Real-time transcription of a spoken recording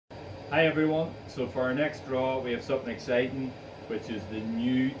Hi everyone, so for our next draw we have something exciting, which is the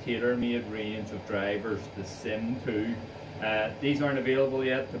new Taylormade range of drivers, the Sim 2. These aren't available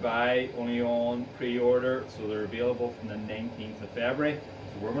yet to buy, only on pre-order, so they're available from the 19th of February.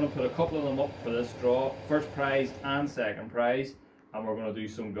 So we're going to put a couple of them up for this draw, first prize and second prize, and we're going to do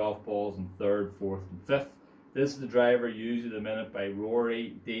some golf balls in third, fourth and fifth. This is the driver used at the minute by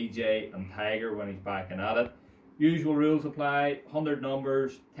Rory, DJ and Tiger when he's backing at it. Usual rules apply, 100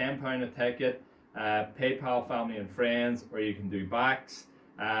 numbers, £10 a ticket, PayPal family and friends, or you can do backs.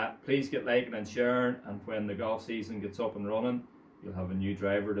 Please get liking and sharing, and when the golf season gets up and running, you'll have a new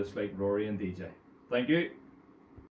driver just like Rory and DJ. Thank you.